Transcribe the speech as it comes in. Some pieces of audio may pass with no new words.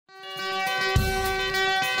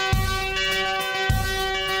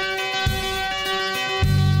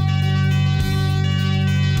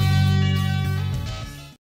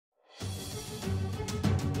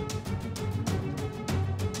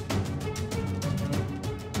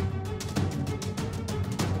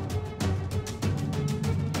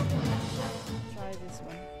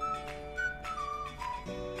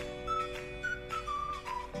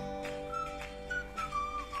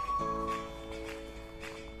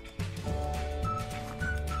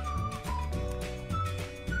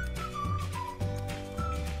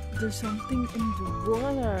there's something in the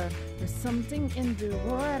water. There's something in the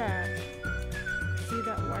water. See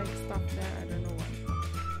that white stuff there? I don't know what.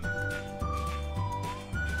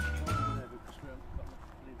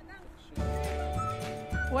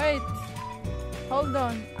 Wait, hold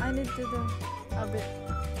on. I need to do a bit.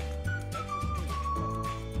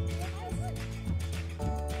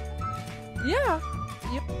 Yeah.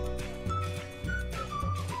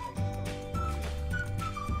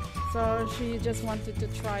 So she just wanted to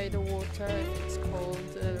try the water if it's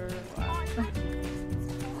cold or what.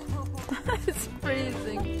 It's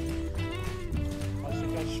freezing. I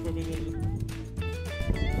think I'll swim in.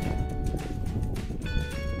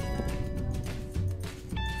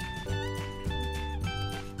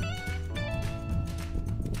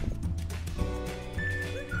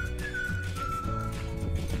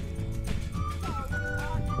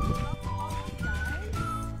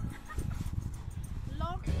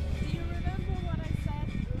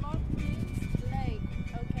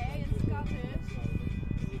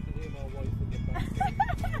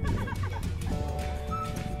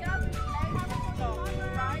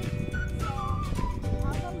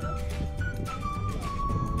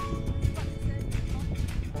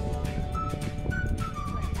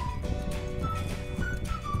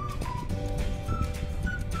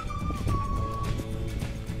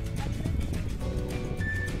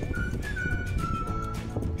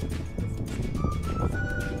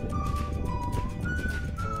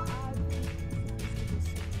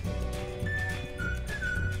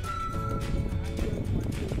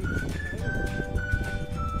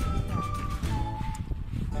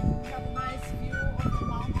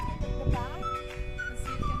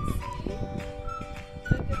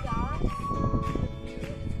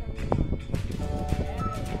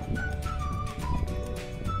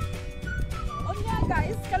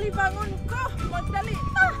 Guys, kalibangon ko! Magdali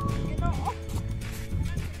na! Ginoo!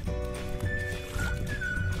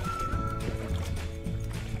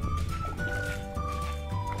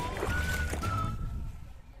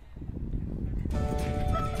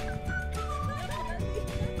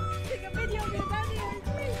 Take a video of your daddy and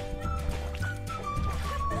please!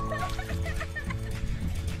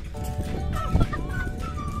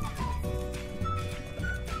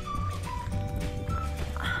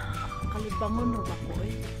 Kalibangon ro ako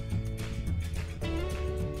eh.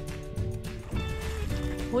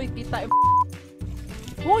 Hoy, kita.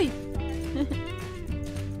 Hoy!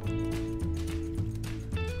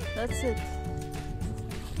 That's it.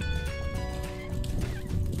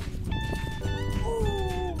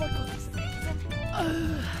 Oh my goodness.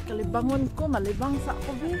 Kalibangon ko, malibang sa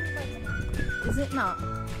ako be. Is it not?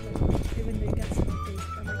 Even though you get some face,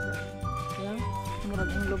 Yeah? Murag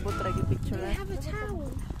ang lubot ragi picture. I have a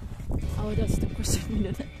towel. Oh, that's the question we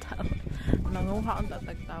didn't tell. Nanguha ang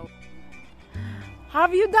tatagtaw.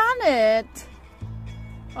 Have you done it?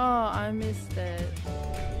 Oh, I missed it.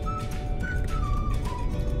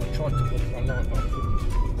 I tried to put it on light, but I couldn't.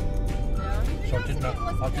 Yeah? So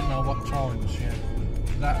I didn't know what times. Yeah,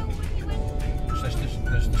 that.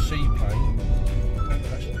 There's the seaplane.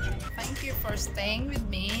 Thank you for staying with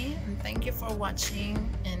me and thank you for watching.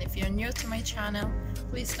 And if you're new to my channel,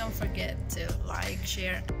 please don't forget to like,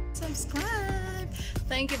 share, subscribe.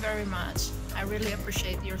 Thank you very much. I really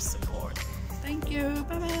appreciate your support. Thank you.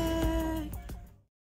 Bye bye.